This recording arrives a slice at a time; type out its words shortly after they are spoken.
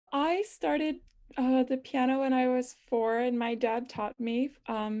I started the piano when I was 4, and my dad taught me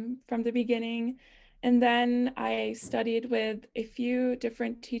from the beginning. And then I studied with a few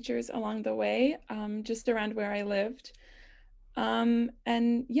different teachers along the way, just around where I lived.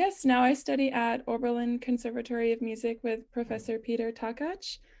 And yes, now I study at Oberlin Conservatory of Music with Professor Peter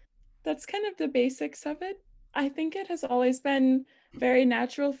Takach. That's kind of the basics of it. I think it has always been very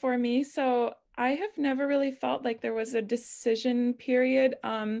natural for me. So I have never really felt like there was a decision period.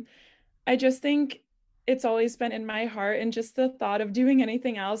 I just think it's always been in my heart, and just the thought of doing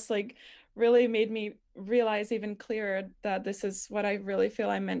anything else like really made me realize even clearer that this is what I really feel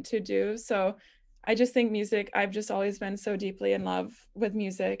I'm meant to do. So I just think music, I've just always been so deeply in love with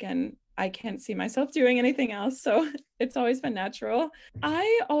music, and I can't see myself doing anything else. So it's always been natural.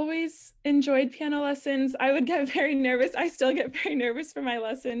 I always enjoyed piano lessons. I would get very nervous. I still get very nervous for my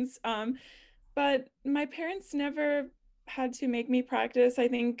lessons. But my parents never had to make me practice. I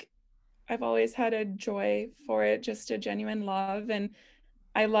think I've always had a joy for it, just a genuine love. And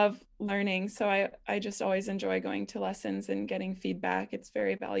I love learning. So I just always enjoy going to lessons and getting feedback. It's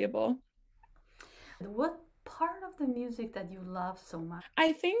very valuable. What part of the music that you love so much?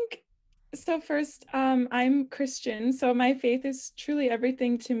 I think so. First, I'm Christian. So my faith is truly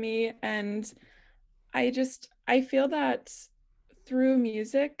everything to me. And I feel that through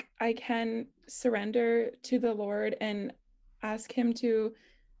music, I can surrender to the Lord and ask Him to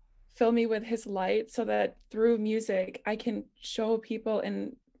fill me with His light so that through music, I can show people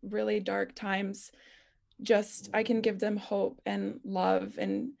in really dark times, just I can give them hope and love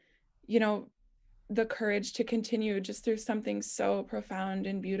and, you know, the courage to continue just through something so profound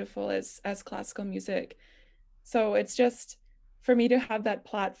and beautiful as classical music. So it's just for me to have that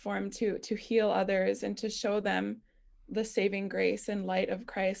platform to heal others and to show them the saving grace and light of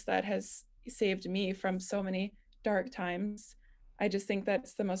Christ that has saved me from so many dark times. I just think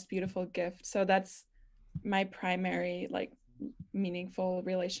that's the most beautiful gift. So that's my primary like meaningful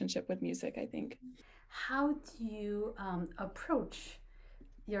relationship with music, I think. How do you approach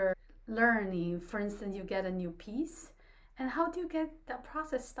your learning? For instance, you get a new piece, and how do you get that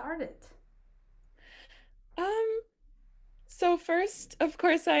process started? Um so first, of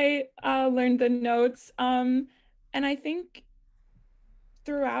course, I learned the notes, and I think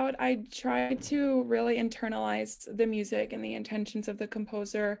throughout I try to really internalize the music and the intentions of the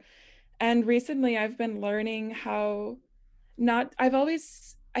composer. And recently I've been learning how not, I've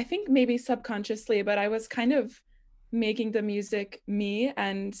always, I think maybe subconsciously, but I was kind of making the music me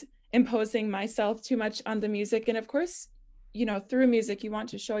and imposing myself too much on the music. And of course, through music, you want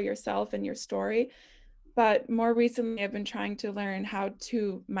to show yourself and your story. But more recently, I've been trying to learn how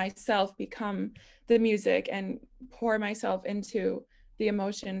to myself become the music and pour myself into the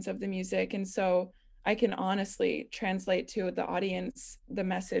emotions of the music. And so I can honestly translate to the audience the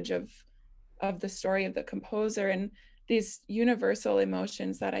message of the story of the composer and these universal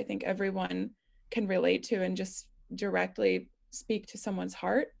emotions that I think everyone can relate to and just directly speak to someone's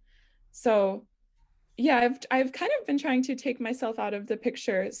heart. So yeah, I've kind of been trying to take myself out of the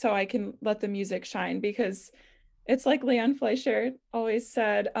picture so I can let the music shine, because it's like Leon Fleischer always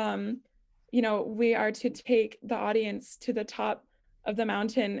said, we are to take the audience to the top of the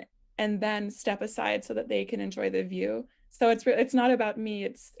mountain and then step aside so that they can enjoy the view. So it's not about me,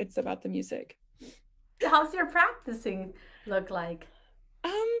 it's about the music. How's your practicing look like?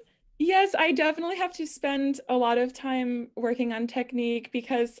 Um, yes, I definitely have to spend a lot of time working on technique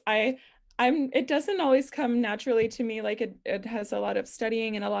because it doesn't always come naturally to me. Like it has a lot of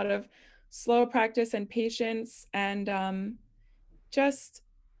studying and a lot of slow practice and patience and just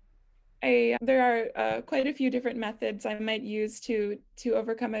there are quite a few different methods I might use to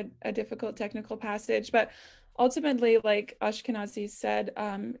overcome a difficult technical passage, but ultimately, like Ashkenazi said,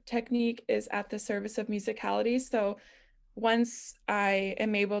 technique is at the service of musicality. So once I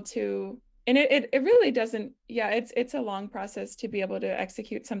am able to, and it really doesn't, yeah, it's a long process to be able to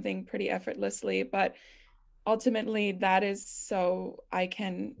execute something pretty effortlessly, but ultimately that is so I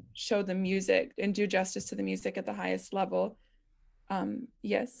can show the music and do justice to the music at the highest level.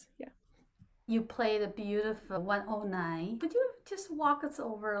 Yes, yeah. You played a beautiful 109. Could you just walk us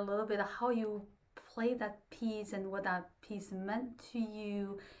over a little bit of how you played that piece and what that piece meant to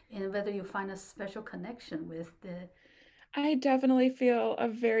you, and whether you find a special connection with the. I definitely feel a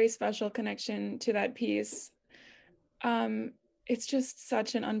very special connection to that piece. Um, it's just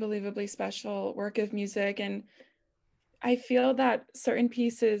such an unbelievably special work of music, and I feel that certain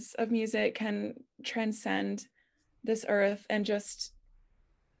pieces of music can transcend this earth and just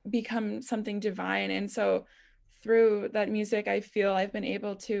become something divine. And so through that music, I feel I've been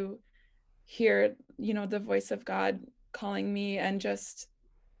able to hear, the voice of God calling me and just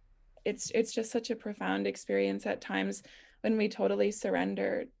it's just such a profound experience at times when we totally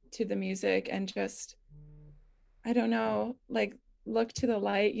surrender to the music and just, I don't know, like look to the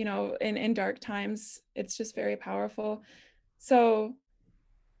light, in dark times. It's just very powerful. So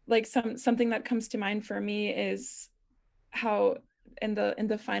like something that comes to mind for me is how in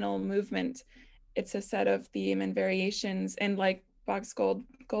the final movement, it's a set of theme and variations, and like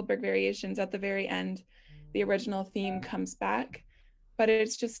Goldberg variations at the very end, the original theme comes back, but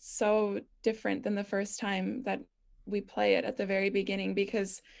it's just so different than the first time that we play it at the very beginning,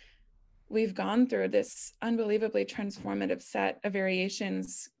 because we've gone through this unbelievably transformative set of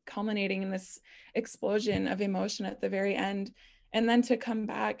variations culminating in this explosion of emotion at the very end, and then to come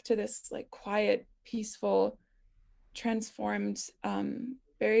back to this like quiet, peaceful, transformed,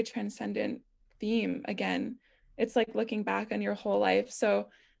 very transcendent theme again. It's like looking back on your whole life. So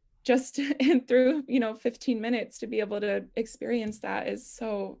just in through 15 minutes to be able to experience that is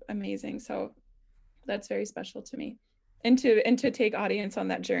so amazing. So that's very special to me, and to take audience on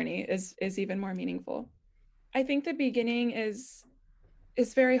that journey is even more meaningful. I think the beginning is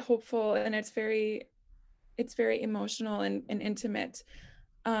very hopeful, and it's very emotional and intimate,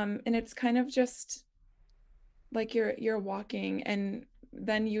 and it's kind of just like you're walking, and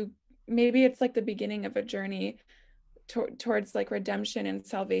then maybe it's like the beginning of a journey towards like redemption and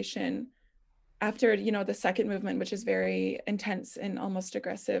salvation after the second movement, which is very intense and almost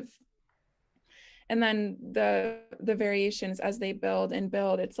aggressive, and then the variations as they build and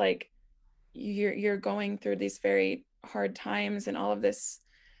build, it's like you're going through these very hard times and all of this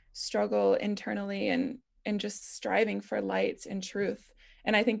struggle internally, and just striving for light and truth.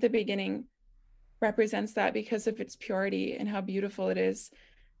 And I think the beginning represents that because of its purity and how beautiful it is,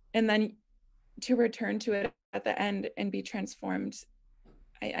 and then to return to it at the end and be transformed,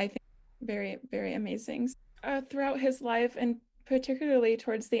 I think very, very amazing. Throughout his life, and particularly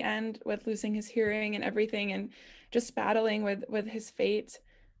towards the end with losing his hearing and everything, and just battling with his fate,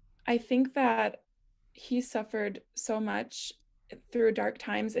 I think that he suffered so much through dark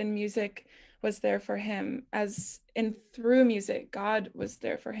times, and music was there for him, as and through music God was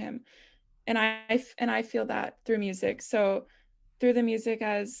there for him, and I feel that through music. So through the music,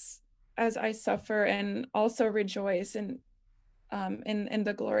 as I suffer and also rejoice in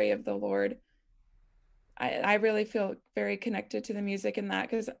the glory of the Lord, I really feel very connected to the music in that,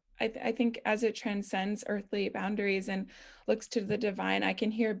 because I think as it transcends earthly boundaries and looks to the divine, I can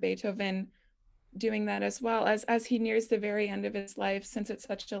hear Beethoven doing that as well, as he nears the very end of his life, since it's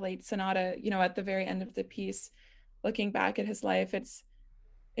such a late sonata, at the very end of the piece, looking back at his life, it's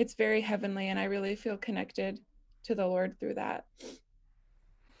very heavenly, and I really feel connected to the Lord through that.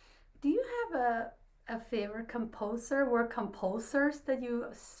 Do you have a favorite composer or composers that you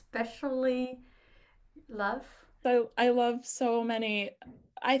especially love? So I love so many.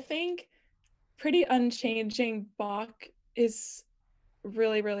 I think pretty unchanging Bach is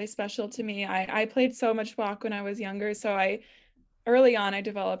really, really special to me. I played so much Bach when I was younger, so early on I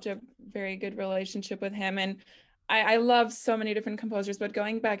developed a very good relationship with him, and I love so many different composers, but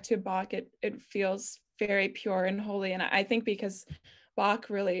going back to Bach, it feels very pure and holy, and I think because Bach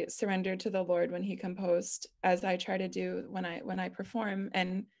really surrendered to the Lord when he composed, as I try to do when I perform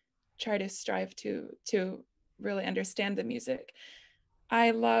and try to strive to really understand the music.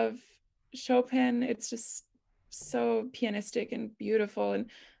 I love Chopin. It's just so pianistic and beautiful. And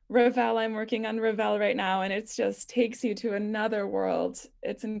Ravel, I'm working on Ravel right now, and it just takes you to another world.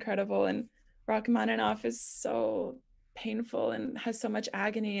 It's incredible. And Rachmaninoff is so painful and has so much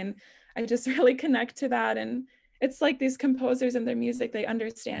agony. And I just really connect to that. And it's like these composers and their music, they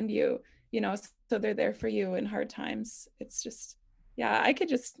understand you, so they're there for you in hard times. It's just, yeah,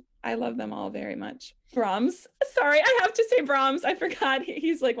 I love them all very much. Brahms. Sorry, I have to say Brahms. I forgot.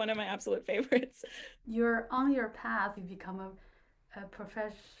 He's like one of my absolute favorites. You're on your path, you become a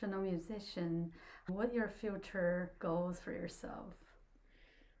professional musician. What are your future goals for yourself?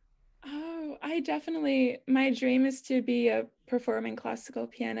 Oh, my dream is to be a performing classical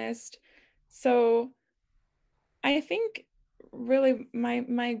pianist. So I think really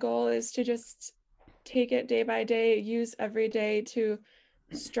my goal is to just take it day by day, use every day to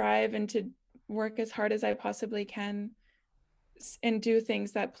strive and to work as hard as I possibly can, and do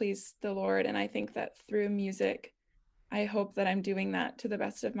things that please the Lord. And I think that through music, I hope that I'm doing that to the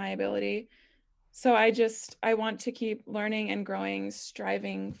best of my ability. So I want to keep learning and growing,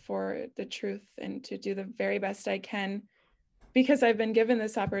 striving for the truth, and to do the very best I can, because I've been given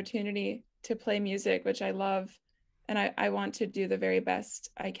this opportunity to play music, which I love. And I want to do the very best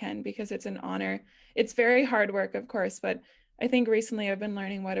I can, because it's an honor. It's very hard work, of course, but I think recently I've been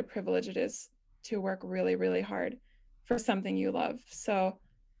learning what a privilege it is to work really, really hard for something you love. So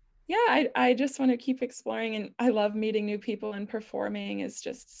yeah, I just want to keep exploring, and I love meeting new people, and performing is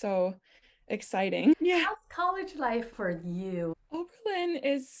just so exciting. Yeah. How's college life for you? Oberlin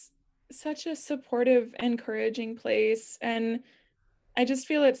is such a supportive, encouraging place, and I just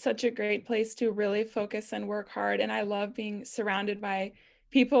feel it's such a great place to really focus and work hard. And I love being surrounded by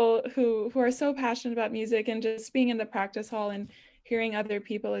people who are so passionate about music, and just being in the practice hall and hearing other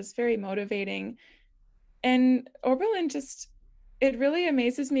people is very motivating. And Oberlin just, it really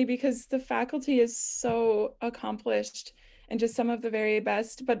amazes me because the faculty is so accomplished and just some of the very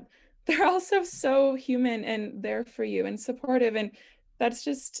best, but they're also so human and there for you and supportive. And that's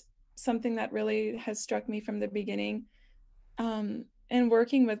just something that really has struck me from the beginning. And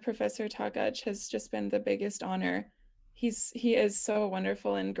working with Professor Takach has just been the biggest honor. He is so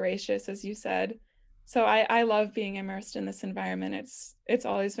wonderful and gracious, as you said. So I love being immersed in this environment. It's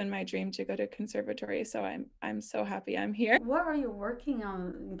always been my dream to go to conservatory. So I'm so happy I'm here. What are you working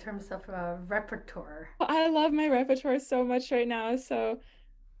on in terms of repertoire? I love my repertoire so much right now. So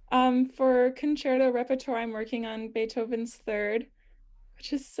for concerto repertoire, I'm working on Beethoven's Third,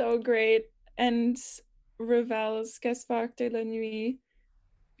 which is so great, and Ravel's Gaspard de la Nuit,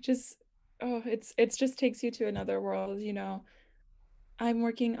 which is, oh, it's just takes you to another world, you know. I'm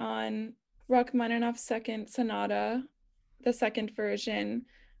working on Rachmaninoff's Second Sonata, the second version,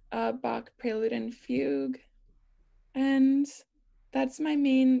 Bach Prelude and Fugue, and that's my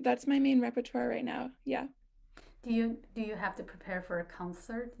main repertoire right now. Yeah. Do you have to prepare for a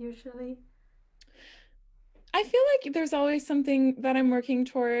concert usually? I feel like there's always something that I'm working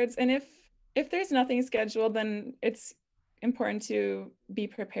towards, and if there's nothing scheduled, then it's important to be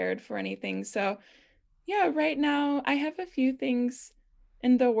prepared for anything. So, yeah, right now I have a few things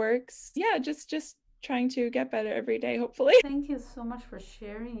in the works. Yeah, just trying to get better every day, hopefully. Thank you so much for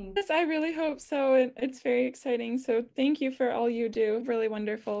sharing. Yes, I really hope so. It's very exciting. So, thank you for all you do. Really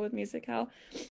wonderful with Musicale.